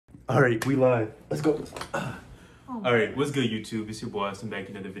All right, we live. Let's go. All right, what's good, YouTube? It's your boy Austin back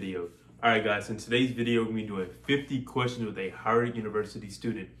in another video. All right, guys, in today's video, we're gonna be doing 50 questions with a Howard University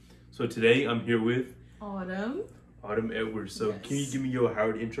student. So today, I'm here with Autumn Edwards. So yes. Can you give me your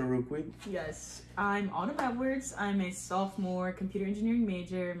Howard intro real quick? Yes, I'm Autumn Edwards. I'm a sophomore computer engineering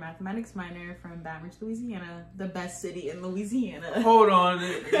major, mathematics minor from Baton Rouge, Louisiana, the best city in Louisiana. Hold on.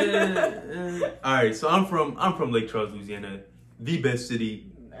 All right, so I'm from Lake Charles, Louisiana, the best city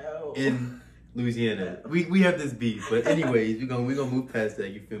in Louisiana. We have this beef, but anyways, we're gonna move past that.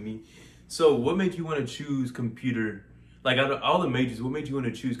 You feel me? So, what made you want to choose computer? Like, out of all the majors, what made you want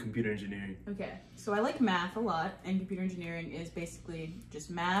to choose computer engineering? Okay, so I like math a lot, and computer engineering is basically just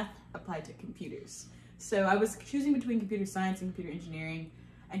math applied to computers. So I was choosing between computer science and computer engineering,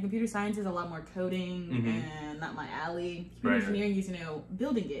 and computer science is a lot more coding and not my alley. Computer engineering is,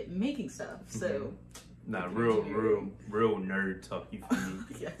 building it, making stuff. So. Nah, real nerd talk, you feel me?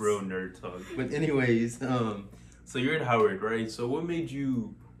 Yes. Real nerd talk. But anyways, so you're at Howard, right? So what made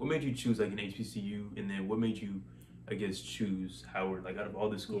you choose like an HBCU, and then what made you, I guess, choose Howard, like out of all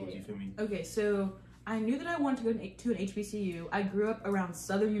the schools, you feel me? Okay, so I knew that I wanted to go to an HBCU. I grew up around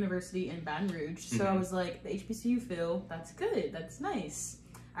Southern University in Baton Rouge, so I was like, the HBCU feel, that's good, that's nice.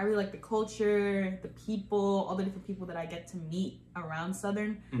 I really like the culture, the people, all the different people that I get to meet around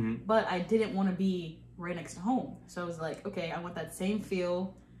Southern, but I didn't want to be right next to home. So I was like, okay, I want that same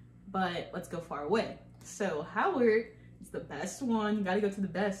feel, but let's go far away. So Howard is the best one. You gotta go to the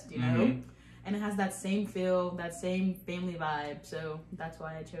best, you know? And it has that same feel, that same family vibe. So that's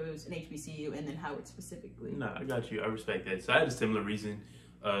why I chose an HBCU and then Howard specifically. Nah, I got you. I respect that. So I had a similar reason.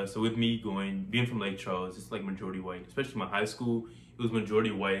 So with me being from Lake Charles, it's like majority white, especially my high school, it was majority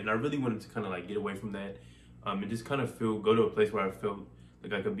white. And I really wanted to kind of like get away from that and just kind of go to a place where I felt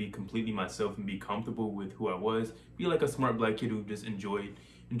like I could be completely myself and be comfortable with who I was. Be like a smart black kid who just enjoyed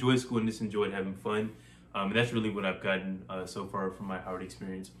school and just enjoyed having fun. And that's really what I've gotten so far from my Howard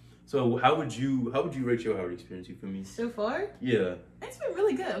experience. So how would you rate your Howard experience? You feel me? So far? Yeah. It's been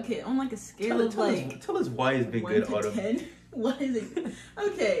really good. Okay, on like a scale of like... Tell us why it's been good, Autumn. 10. Why is it?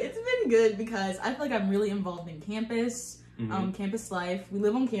 Okay, it's been good because I feel like I'm really involved in campus. Campus life. We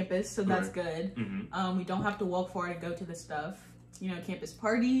live on campus, so that's good. We don't have to walk far to go to the stuff. Campus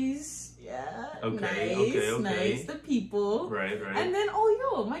parties. Yeah. Okay. Nice. The people. Right. And then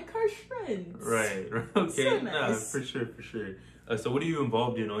my Karsh friends. Right. Okay. So nice. Nah, for sure. So what are you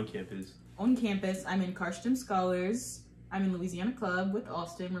involved in on campus? On campus, I'm in Karsh STEM Scholars. I'm in Louisiana Club with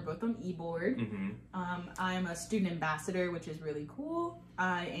Austin. We're both on eBoard. I'm a student ambassador, which is really cool.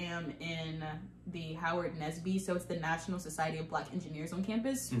 I am in the Howard NSBE, so it's the National Society of Black Engineers on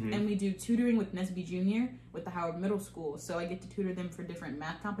campus. And we do tutoring with NSBE Junior with the Howard Middle School. So I get to tutor them for different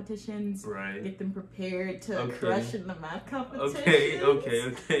math competitions. Right. Get them prepared to crush in the math competitions.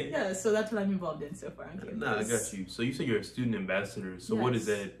 Okay. Yeah, so that's what I'm involved in so far on campus. Nah, I got you. So you said you're a student ambassador. So what does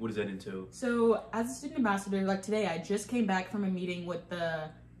that entail? So as a student ambassador, like today, I just came back from a meeting with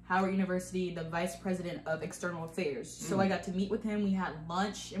the Howard University, the vice president of external affairs. So I got to meet with him. We had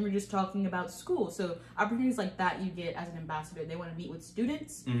lunch and we're just talking about school. So opportunities like that you get as an ambassador. They want to meet with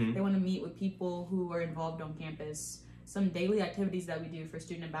students. They want to meet with people who are involved on campus. Some daily activities that we do for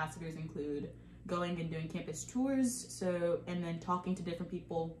student ambassadors include going and doing campus tours. And then talking to different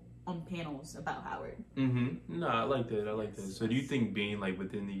people on panels about Howard. No, I like that. So do you think being like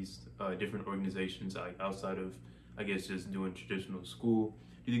within these different organizations, like outside of, I guess, just doing traditional school,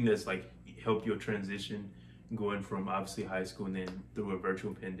 do you think that's like helped your transition going from obviously high school and then through a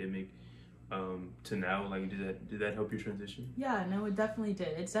virtual pandemic to now? Like, did that help your transition? Yeah, no, it definitely did.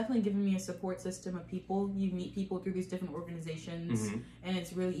 It's definitely given me a support system of people. You meet people through these different organizations, and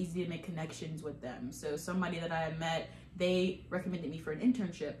it's really easy to make connections with them. So somebody that I had met, they recommended me for an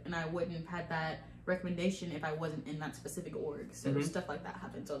internship, and I wouldn't have had that recommendation if I wasn't in that specific org. So stuff like that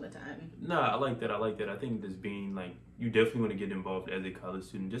happens all the time. No, I like that. I think this being like, you definitely want to get involved as a college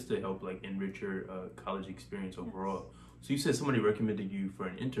student just to help like enrich your college experience overall. So you said somebody recommended you for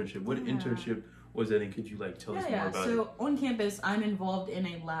an internship. What internship was that, and could you like tell us more about it? So on campus, I'm involved in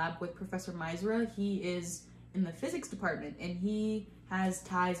a lab with Professor Misra. He is in the physics department and he has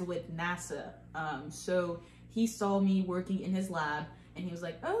ties with NASA. So he saw me working in his lab and he was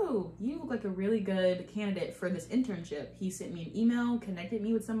like, oh, you look like a really good candidate for this internship. He sent me an email, connected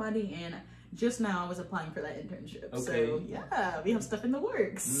me with somebody, and just now I was applying for that internship. Okay. So yeah, we have stuff in the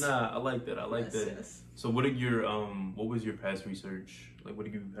works. Nah, I like that. Yes. So what was your past research? Like, what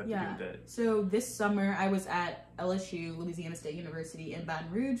do you have to do with that? So this summer I was at LSU, Louisiana State University in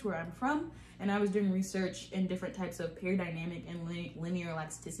Baton Rouge, where I'm from, and I was doing research in different types of paradynamic and linear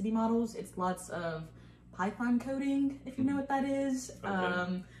elasticity models. It's lots of Python coding, if you know what that is.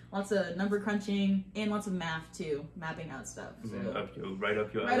 Okay. lots of number crunching, and lots of math too, mapping out stuff. So right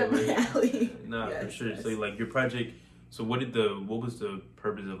up your right alley. up my alley. Nah, Yes, for sure. yes. So like your project. So what was the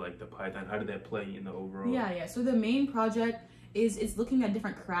purpose of like the Python? How did that play in the overall? Yeah. So the main project is it's looking at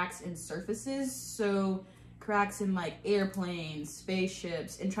different cracks in surfaces. So cracks in like airplanes,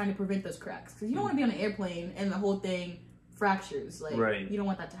 spaceships, and trying to prevent those cracks. Because you don't want to be on an airplane and the whole thing fractures. Like Right. you don't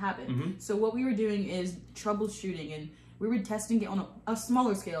want that to happen. Mm-hmm. So what we were doing is troubleshooting, and we were testing it on a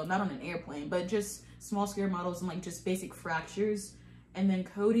smaller scale, not on an airplane, but just small scale models and like just basic fractures, and then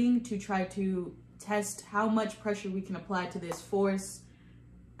coding to try to test how much pressure we can apply to this force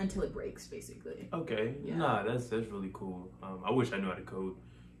until it breaks, basically. Okay. Yeah. Nah, that's really cool. I wish I knew how to code.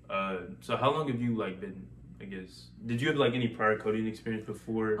 So how long have you like been? I guess did you have like any prior coding experience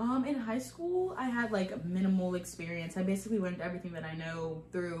before? In high school, I had like minimal experience. I basically learned everything that I know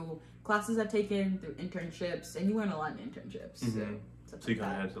through classes I've taken, through internships, and you learn a lot in internships. Mm-hmm. So you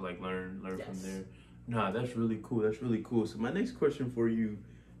kind of had to like learn from there. Nah, that's really cool. That's really cool. So my next question for you.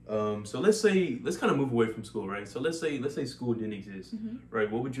 So let's kind of move away from school, right? So let's say school didn't exist, Mm-hmm. right?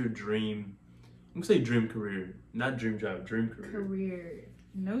 What would your dream? I'm gonna say dream career, not dream job, dream career.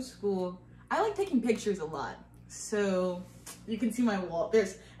 No school. I like taking pictures a lot, so you can see my wall.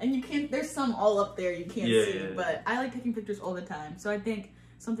 There's some all up there you can't see, but I like taking pictures all the time. So I think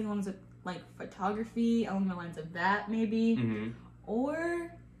something along the like photography, along the lines of that maybe, Mm-hmm.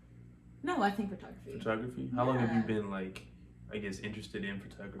 or no, I think photography. Photography. How long have you been like, I guess, interested in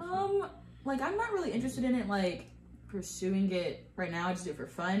photography? Like I'm not really interested in it like pursuing it right now. I just do it for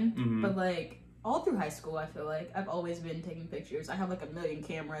fun, Mm-hmm. but like. All through high school, I feel like I've always been taking pictures. I have like 1 million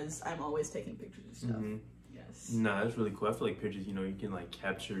cameras. I'm always taking pictures of stuff. Mm-hmm. Yes. Nah, that's really cool. I feel like pictures, you can like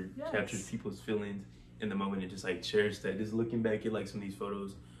capture people's feelings in the moment and just like cherish that. Just looking back at like some of these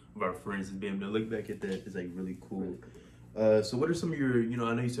photos of our friends and being able to look back at that is like really cool. So what are some of your,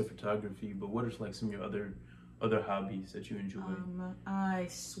 I know you said photography, but what are like some of your other hobbies that you enjoy? I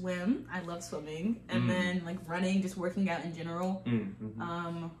swim. I love swimming, and then like running, just working out in general.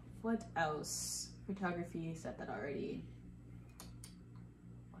 Mm-hmm. What else? Photography, said that already.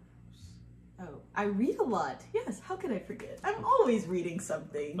 What else? Oh, I read a lot. Yes, how could I forget? I'm always reading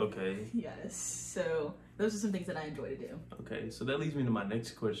something. Okay. Yes, so those are some things that I enjoy to do. Okay, so that leads me to my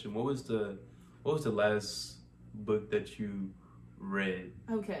next question. What was the last book that you read?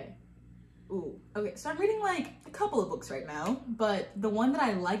 Okay. Okay, so I'm reading like a couple of books right now, but the one that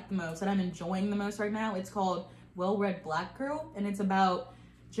I like the most, that I'm enjoying the most right now, it's called Well-Read Black Girl, and it's about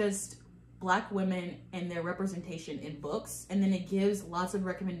just Black women and their representation in books, and then it gives lots of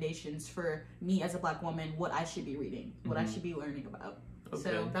recommendations for me as a Black woman, what I should be reading, what I should be learning about. Okay.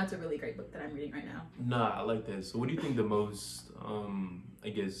 So that's a really great book that I'm reading right now. Nah, I like that. So what do you think the most, I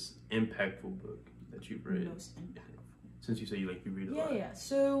guess, impactful book that you've read? Most impactful. Since you say you read a lot. Yeah.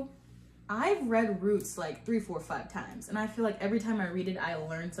 So I've read Roots like 3, 4, 5 times, and I feel like every time I read it, I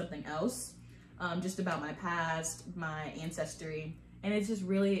learn something else, just about my past, my ancestry. And it's just it's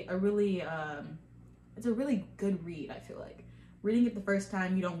a really good read, I feel like. Reading it the first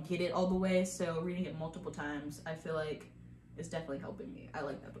time, you don't get it all the way, so reading it multiple times, I feel like is definitely helping me. I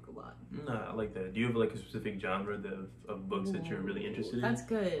like that book a lot. Nah, I like that. Do you have like a specific genre of books that you're really interested in? That's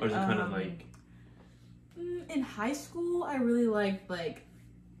good. Or is it kind of like... In high school, I really liked like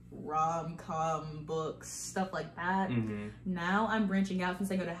rom-com books, stuff like that. Mm-hmm. Now I'm branching out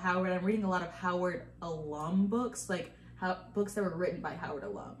since I go to Howard. I'm reading a lot of Howard alum books, like books that were written by Howard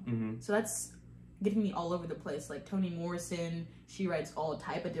alum. Mm-hmm. So that's getting me all over the place. Like Toni Morrison, she writes all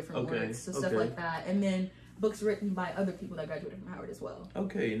type of different works, so stuff like that. And then books written by other people that graduated from Howard as well.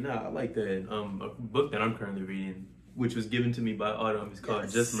 Okay, nah, I like that. A book that I'm currently reading, which was given to me by Autumn, is called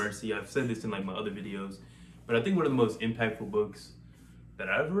Just Mercy. I've said this in like my other videos, but I think one of the most impactful books that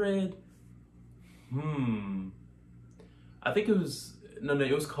I've read, I think it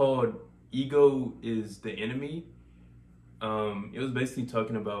was called Ego is the Enemy. It was basically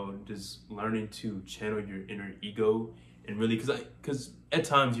talking about just learning to channel your inner ego and really, because at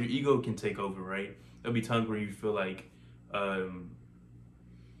times your ego can take over, right? There'll be times where you feel like, all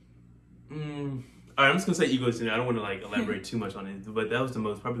right, I'm just gonna say ego is the enemy. I don't want to like elaborate too much on it, but that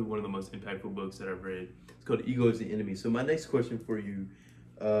was probably one of the most impactful books that I've read. It's called Ego is the Enemy. So my next question for you,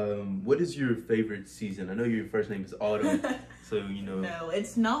 what is your favorite season? I know your first name is Autumn, so No,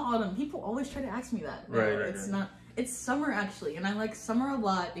 it's not autumn. People always try to ask me that. No, it's not. It's summer actually, and I like summer a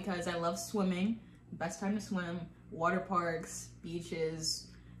lot because I love swimming. Best time to swim, water parks, beaches,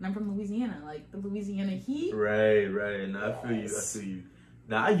 and I'm from Louisiana. Like the Louisiana heat. Right. Now I feel you.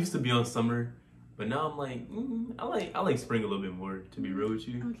 Now I used to be on summer, But now I'm like, I like spring a little bit more, to be real with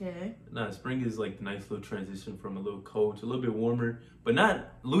you. Okay. Nah, spring is like the nice little transition from a little cold to a little bit warmer, but not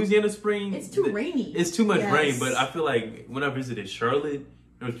Louisiana spring. It's too rainy. It's too much Yes. rain, but I feel like when I visited Charlotte,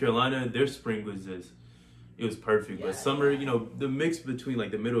 North Carolina, their spring was just, it was perfect. Yeah, But summer, you know, the mix between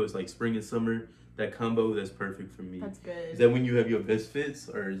like the middle is like spring and summer, that combo, that's perfect for me. That's good. Is that when you have your best fits,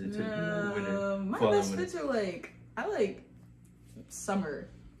 or is it typically winter? My fall and best winter? fits are like, I like summer.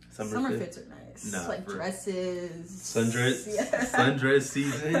 Summer fits are nice. Nah, like bro. dresses. Sundress, Yeah. sundress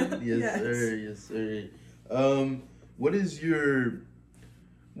season. Yes, Yes. sir. Yes, sir. What is your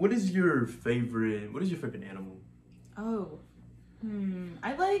favorite animal? Oh.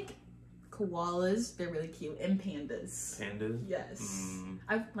 I like koalas. They're really cute. And pandas. Pandas. Yes.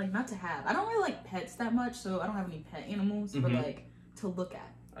 I've like not to have. I don't really like pets that much, so I don't have any pet animals, but like to look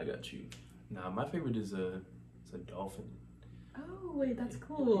at. I got you. Nah, my favorite is a dolphin. Oh wait, that's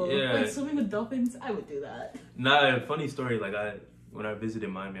cool. Yeah. Like swimming with dolphins, I would do that. Nah, funny story. Like when I visited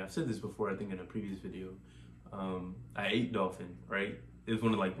Miami, I've said this before. I think in a previous video. I ate dolphin. Right. It was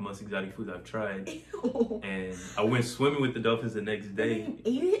one of like the most exotic foods I've tried. Ew. And I went swimming with the dolphins the next day. You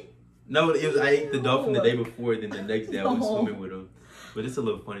ate it? No, I ate the dolphin the day before. Then the next day I went No. swimming with them. But it's a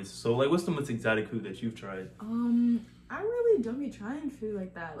little funny. So like, what's the most exotic food that you've tried? I really don't be trying food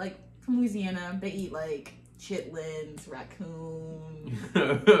like that. Like from Louisiana, they eat like chitlins, raccoon,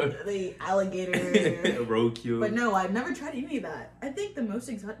 they eat alligator. Roadkill. But no, I've never tried any of that. I think the most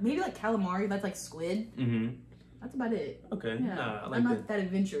exotic, maybe like calamari. That's like squid. That's about it. Okay. Yeah. Nah, I like I'm that. not that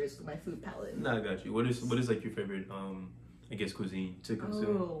adventurous with my food palette. Nah, I got you. What is like your favorite I guess cuisine to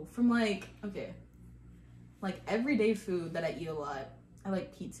consume? Oh, from like everyday food that I eat a lot. I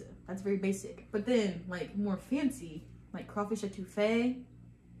like pizza. That's very basic. But then like more fancy, like crawfish etouffee,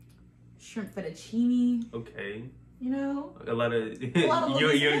 shrimp fettuccine. Okay. You know? A lot of lot of you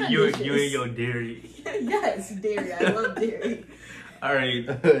Louisiana and dishes. your dairy. Yes, dairy. I love dairy. All right.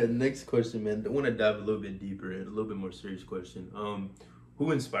 Next question, man. I want to dive a little bit deeper in a little bit more serious question.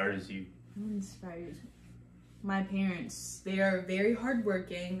 Who inspires you? Who inspires me? My parents. They are very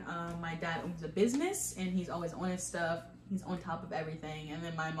hardworking. My dad owns a business and he's always on his stuff. He's on top of everything. And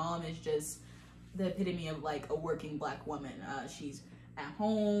then my mom is just the epitome of like a working black woman. She's at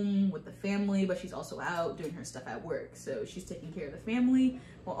home with the family, but she's also out doing her stuff at work. So she's taking care of the family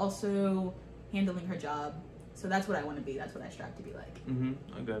while also handling her job. So that's what I want to be. That's what I strive to be like.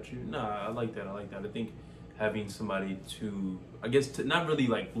 I got you. Nah, I like that. I think having somebody to, I guess, to not really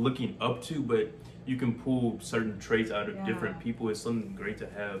like looking up to, but you can pull certain traits out of different people is something great to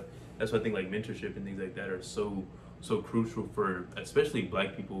have. That's why I think like mentorship and things like that are so crucial for especially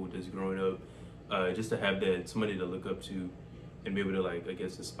black people just growing up. Just to have that somebody to look up to and be able to like, I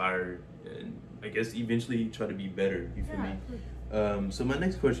guess, aspire and I guess eventually try to be better. You feel me? So my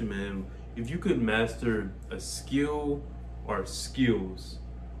next question, man, if you could master a skill or skills,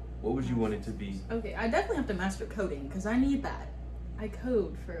 what would you want it to be? Okay, I definitely have to master coding because I need that. I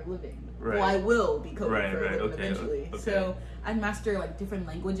code for a living. Right. Well, I will be coding for a living okay, eventually. okay. So I'd master like different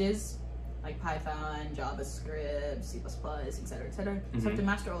languages, like Python, JavaScript, C++, etc., etc. So I have to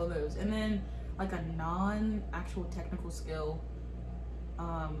master all of those. And then like a non-actual technical skill.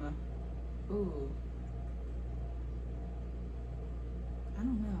 I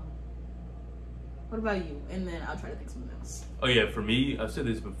don't know. What about you? And then I'll try to think of something else. Oh yeah, for me, I've said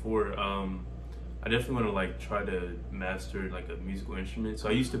this before. I definitely want to like try to master like a musical instrument. So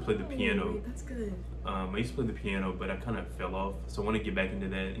I used to play the piano. Wait, that's good. I used to play the piano, but I kind of fell off. So I want to get back into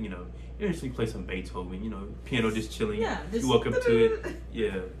that. You know, eventually play some Beethoven. You know, piano just chilling. Yeah, just you walk up to it.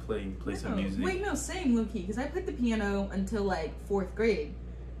 Yeah, play some music. Wait, no, same low key. Because I played the piano until like 4th grade,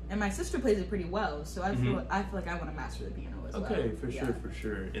 and my sister plays it pretty well. So I feel like I want to master the piano as well. Okay, for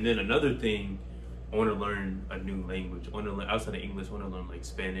sure. And then another thing, I want to learn a new language. I want to learn outside of English. I want to learn like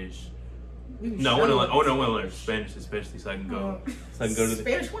Spanish. No, I want to learn Spanish, especially so I can go. So I can go to the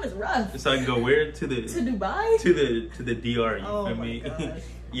Spanish one is rough. So I can go where to the to Dubai to the DR. You oh feel my me? gosh.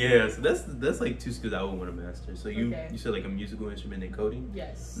 Yeah, so that's like 2 skills I would want to master. So you said like a musical instrument and coding.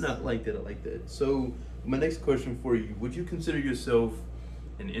 Yes. No, I like that. So my next question for you: would you consider yourself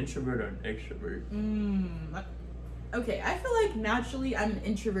an introvert or an extrovert? Okay, I feel like naturally I'm an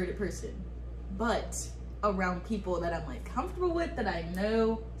introverted person, but around people that I'm like comfortable with, that I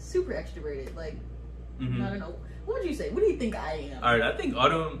know, super extroverted. Like, I don't know. What would you say? What do you think I am? All right, I think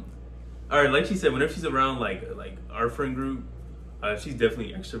Autumn. All right, like she said, whenever she's around like our friend group, she's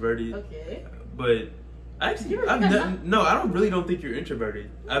definitely extroverted. Okay. But actually, I don't think you're introverted.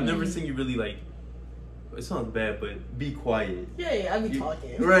 I've never seen you really like. It sounds bad, but be quiet. Yeah, I be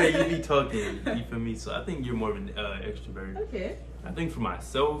talking. Right, you be talking. You feel me? So I think you're more of an extrovert. Okay. I think for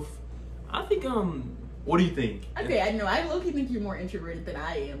myself, I think what do you think? Okay, I know. I low-key think you're more introverted than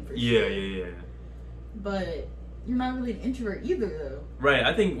I am, for Yeah, sure. yeah. But you're not really an introvert either, though. Right.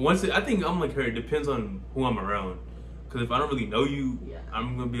 I think I'm like her. It depends on who I'm around. Because if I don't really know you, Yeah.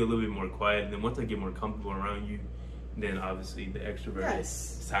 I'm gonna be a little bit more quiet. And then once I get more comfortable around you, then obviously the extroverted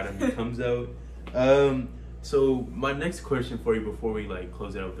side of me comes out. So my next question for you before we like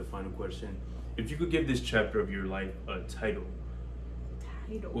close it out with the final question, if you could give this chapter of your life a title,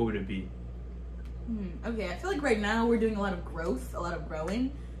 what would it be? Okay, I feel like right now we're doing a lot of growth, a lot of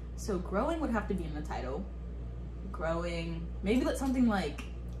growing. So growing would have to be in the title. Growing, maybe let something like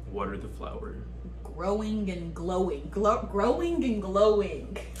Water the flower. growing and glowing. Growing and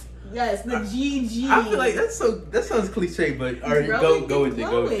glowing. Yes, the GG. I feel like that sounds cliche, but all right, go with it.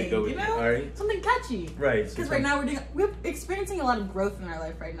 You know? All right, something catchy. Right. Because right now we're experiencing a lot of growth in our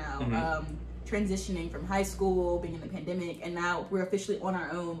life right now. Mm-hmm. Transitioning from high school, being in the pandemic, and now we're officially on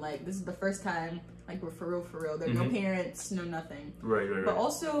our own. Like this is the first time, like we're for real. There are no parents, no nothing. Right. But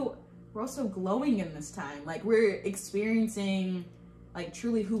also, we're also glowing in this time. Like we're experiencing, like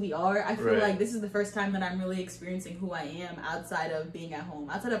truly who we are. I feel like this is the first time that I'm really experiencing who I am outside of being at home,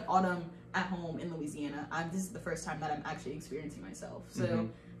 outside of autumn at home in Louisiana. This is the first time that I'm actually experiencing myself. So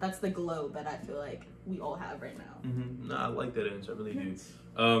that's the glow that I feel like we all have right now. No, I like that answer. I really do.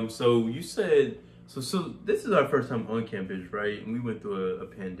 So you said so this is our first time on campus, right? And we went through a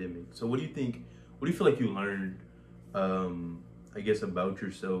pandemic. So what do you think? What do you feel like you learned? I guess about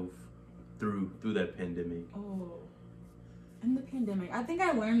yourself through that pandemic. Oh, in the pandemic, I think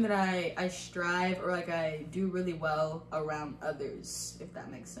I learned that I strive, or like I do really well around others, if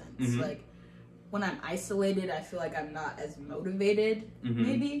that makes sense. Like when I'm isolated, I feel like I'm not as motivated.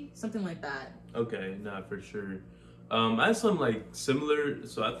 Maybe something like that. Okay, nah, for sure. I had something like similar.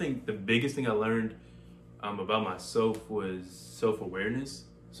 So I think the biggest thing I learned about myself was self-awareness.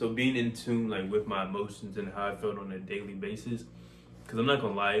 So being in tune like with my emotions and how I felt on a daily basis. Because I'm not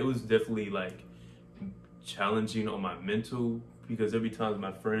gonna lie, it was definitely like challenging on my mental, because every time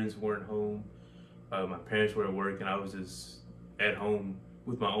my friends weren't home, my parents were at work, and I was just at home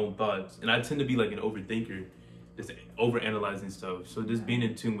with my own thoughts. And I tend to be like an overthinker, just overanalyzing stuff. So just being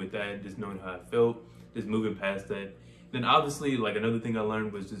in tune with that, just knowing how I felt, just moving past that. Then obviously, like another thing I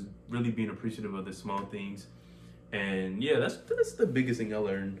learned was just really being appreciative of the small things. And yeah, that's the biggest thing I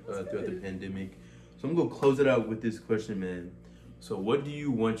learned throughout the pandemic. So I'm gonna close it out with this question, man. So what do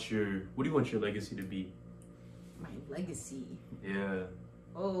you want your legacy to be? My legacy. Yeah.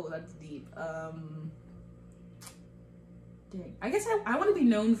 Oh, that's deep. Dang. I guess I want to be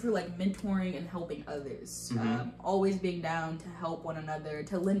known for like mentoring and helping others. Always being down to help one another,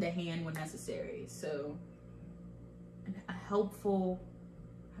 to lend a hand when necessary. So, a helpful.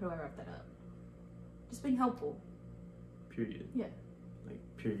 How do I wrap that up? Just being helpful. Period. Yeah. Like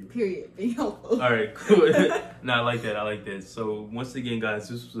period. Period. Being helpful. All right, cool. No, I like that. So once again, guys,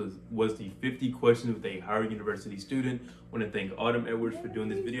 this was the 50 questions with a Howard University student. I want to thank Autumn Edwards for doing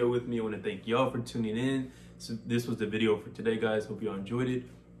this video with me. I want to thank y'all for tuning in. So this was the video for today, guys. Hope y'all enjoyed it.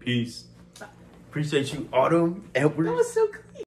 Peace. Appreciate you, Autumn Edwards. That was so cool.